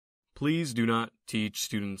Please do not teach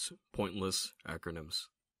students pointless acronyms.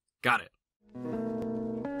 Got it.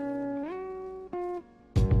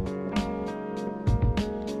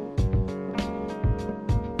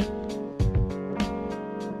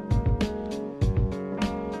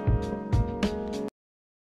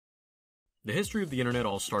 The history of the internet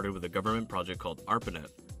all started with a government project called ARPANET.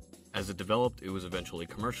 As it developed, it was eventually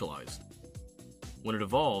commercialized. When it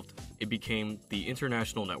evolved, it became the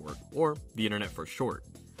International Network, or the internet for short.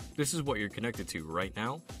 This is what you're connected to right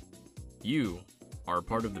now. You are a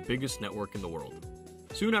part of the biggest network in the world.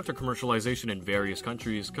 Soon after commercialization in various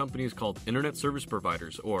countries, companies called Internet Service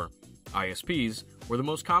Providers, or ISPs, were the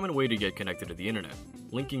most common way to get connected to the internet,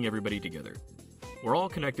 linking everybody together. We're all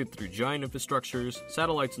connected through giant infrastructures,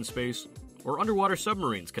 satellites in space, or underwater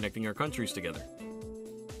submarines connecting our countries together.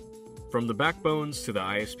 From the backbones to the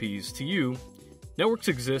ISPs to you, networks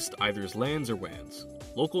exist either as LANs or WANs.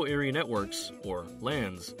 Local area networks, or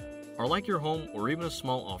LANs, are like your home or even a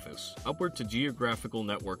small office, upward to geographical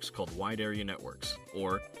networks called wide area networks,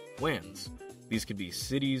 or WANs. These could be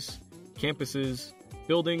cities, campuses,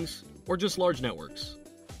 buildings, or just large networks.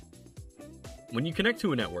 When you connect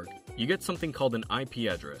to a network, you get something called an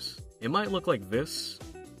IP address. It might look like this,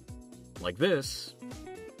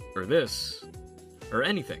 or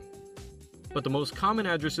anything. But the most common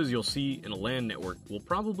addresses you'll see in a LAN network will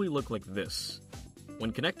probably look like this.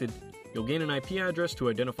 When connected, you'll gain an IP address to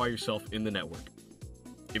identify yourself in the network.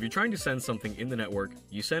 If you're trying to send something in the network,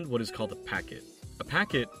 you send what is called a packet. A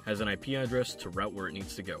packet has an IP address to route where it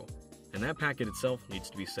needs to go, and that packet itself needs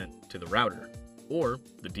to be sent to the router, or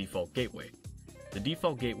the default gateway. The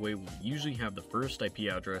default gateway will usually have the first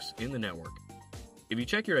IP address in the network. If you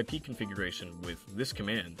check your IP configuration with this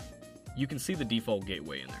command, you can see the default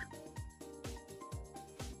gateway in there.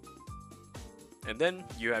 And then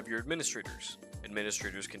you have your administrators.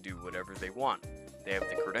 Administrators can do whatever they want. They have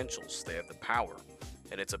the credentials, they have the power,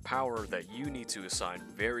 and it's a power that you need to assign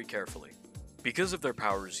very carefully. Because of their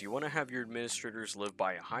powers, you want to have your administrators live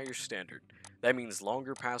by a higher standard. That means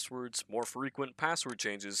longer passwords, more frequent password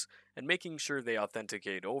changes, and making sure they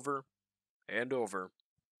authenticate over and over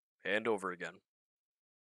and over again.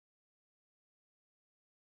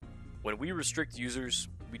 When we restrict users,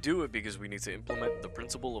 we do it because we need to implement the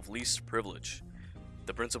principle of least privilege.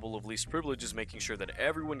 The principle of least privilege is making sure that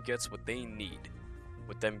everyone gets what they need.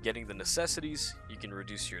 With them getting the necessities, you can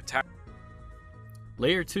reduce your attack.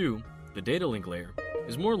 Layer 2, the data link layer,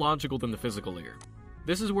 is more logical than the physical layer.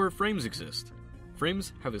 This is where frames exist.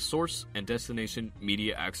 Frames have a source and destination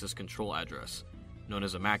media access control address, known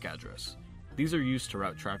as a MAC address. These are used to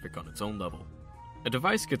route traffic on its own level. A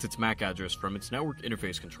device gets its MAC address from its network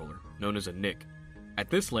interface controller, known as a NIC. At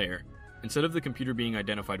this layer, instead of the computer being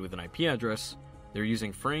identified with an IP address, they're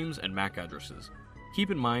using frames and MAC addresses.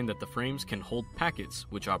 Keep in mind that the frames can hold packets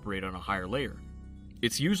which operate on a higher layer.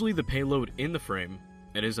 It's usually the payload in the frame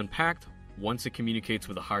and is unpacked once it communicates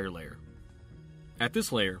with a higher layer. At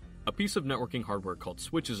this layer, a piece of networking hardware called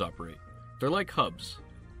switches operate. They're like hubs,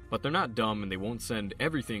 but they're not dumb and they won't send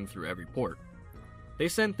everything through every port. They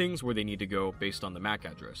send things where they need to go based on the MAC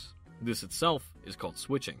address. This itself is called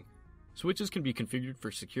switching. Switches can be configured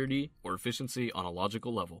for security or efficiency on a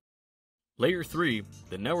logical level. Layer 3,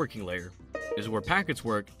 the networking layer, is where packets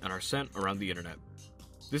work and are sent around the internet.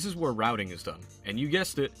 This is where routing is done, and you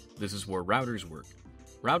guessed it, this is where routers work.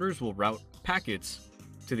 Routers will route packets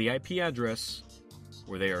to the IP address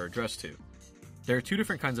where they are addressed to. There are two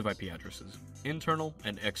different kinds of IP addresses, internal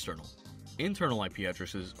and external. Internal IP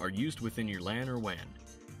addresses are used within your LAN or WAN,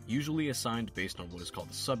 usually assigned based on what is called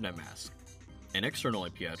a subnet mask. An external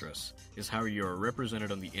IP address is how you are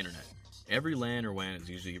represented on the internet. Every LAN or WAN is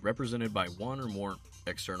usually represented by one or more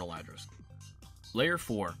external addresses. Layer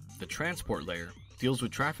 4, the transport layer, deals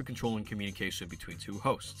with traffic control and communication between two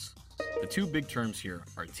hosts. The two big terms here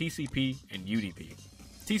are TCP and UDP.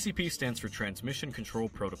 TCP stands for Transmission Control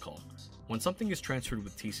Protocol. When something is transferred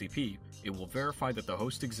with TCP, it will verify that the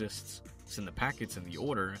host exists, send the packets in the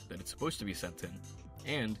order that it's supposed to be sent in,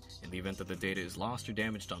 and, in the event that the data is lost or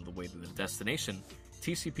damaged on the way to the destination,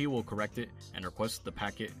 TCP will correct it and request the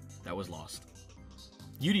packet that was lost.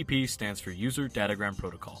 UDP stands for User Datagram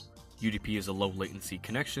Protocol. UDP is a low latency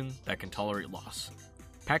connection that can tolerate loss.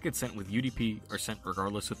 Packets sent with UDP are sent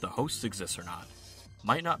regardless if the host exists or not,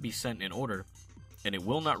 might not be sent in order, and it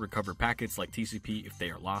will not recover packets like TCP if they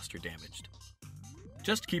are lost or damaged.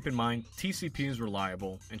 Just keep in mind, TCP is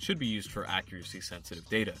reliable and should be used for accuracy-sensitive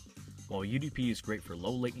data, while UDP is great for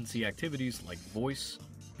low-latency activities like voice,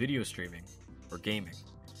 video streaming, or gaming.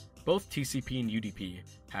 Both TCP and UDP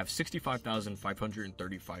have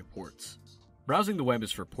 65,535 ports. Browsing the web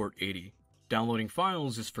is for port 80, downloading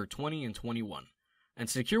files is for 20 and 21, and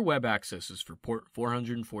secure web access is for port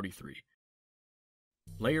 443.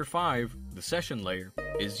 Layer 5, the session layer,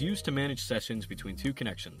 is used to manage sessions between two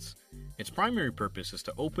connections. Its primary purpose is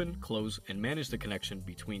to open, close, and manage the connection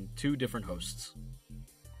between two different hosts.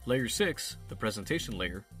 Layer 6, the presentation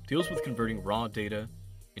layer, deals with converting raw data,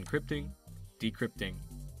 encrypting, decrypting,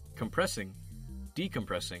 compressing,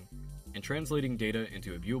 decompressing, and translating data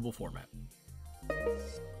into a viewable format.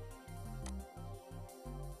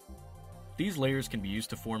 These layers can be used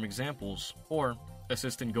to form examples or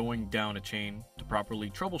assist in going down a chain to properly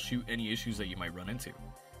troubleshoot any issues that you might run into.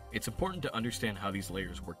 It's important to understand how these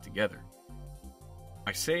layers work together.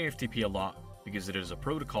 I say FTP a lot because it is a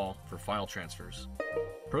protocol for file transfers.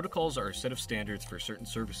 Protocols are a set of standards for certain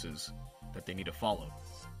services that they need to follow.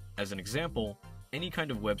 As an example, any kind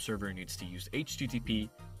of web server needs to use HTTP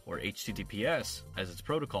or HTTPS as its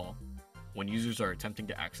protocol when users are attempting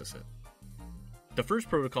to access it. The first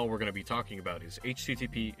protocol we're going to be talking about is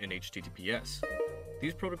HTTP and HTTPS.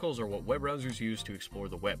 These protocols are what web browsers use to explore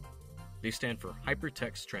the web. They stand for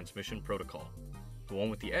Hypertext Transmission Protocol. The one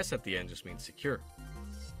with the S at the end just means secure.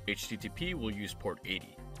 HTTP will use port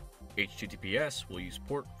 80. HTTPS will use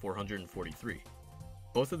port 443.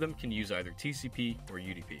 Both of them can use either TCP or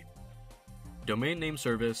UDP. Domain Name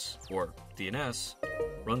Service, or DNS,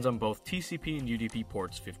 runs on both TCP and UDP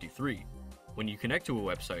ports 53. When you connect to a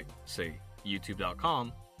website, say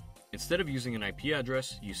youtube.com, instead of using an IP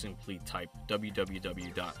address, you simply type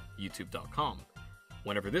www.youtube.com.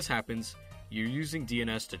 Whenever this happens, you're using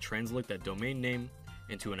DNS to translate that domain name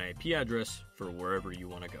into an IP address for wherever you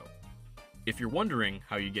want to go. If you're wondering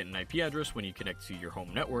how you get an IP address when you connect to your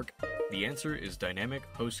home network, the answer is Dynamic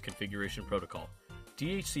Host Configuration Protocol.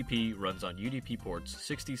 DHCP runs on UDP ports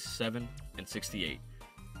 67 and 68.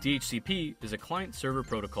 DHCP is a client-server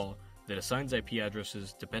protocol that assigns IP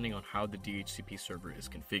addresses depending on how the DHCP server is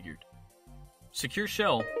configured. Secure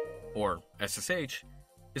Shell, or SSH,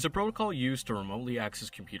 is a protocol used to remotely access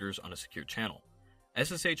computers on a secure channel.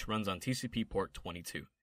 SSH runs on TCP port 22.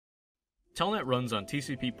 Telnet runs on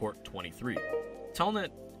TCP port 23. Telnet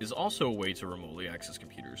is also a way to remotely access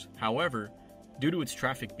computers. However, due to its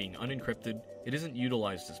traffic being unencrypted, it isn't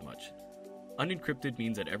utilized as much. Unencrypted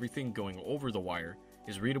means that everything going over the wire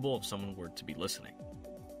is readable if someone were to be listening.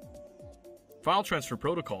 File Transfer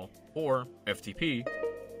Protocol, or FTP,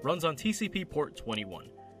 runs on TCP port 21.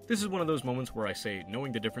 This is one of those moments where I say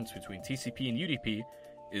knowing the difference between TCP and UDP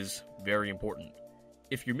is very important.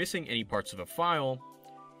 If you're missing any parts of a file,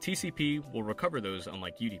 TCP will recover those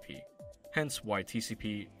unlike UDP, hence why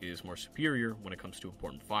TCP is more superior when it comes to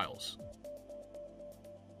important files.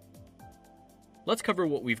 Let's cover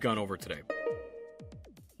what we've gone over today.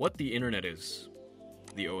 What the internet is,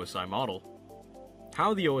 the OSI model,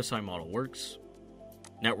 how the OSI model works,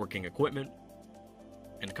 networking equipment,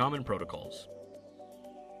 and common protocols.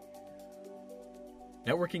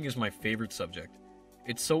 Networking is my favorite subject.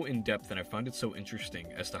 It's so in-depth and I find it so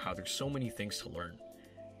interesting as to how there's so many things to learn.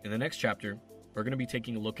 In the next chapter, we're going to be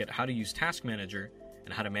taking a look at how to use Task Manager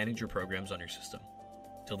and how to manage your programs on your system.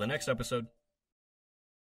 Till the next episode.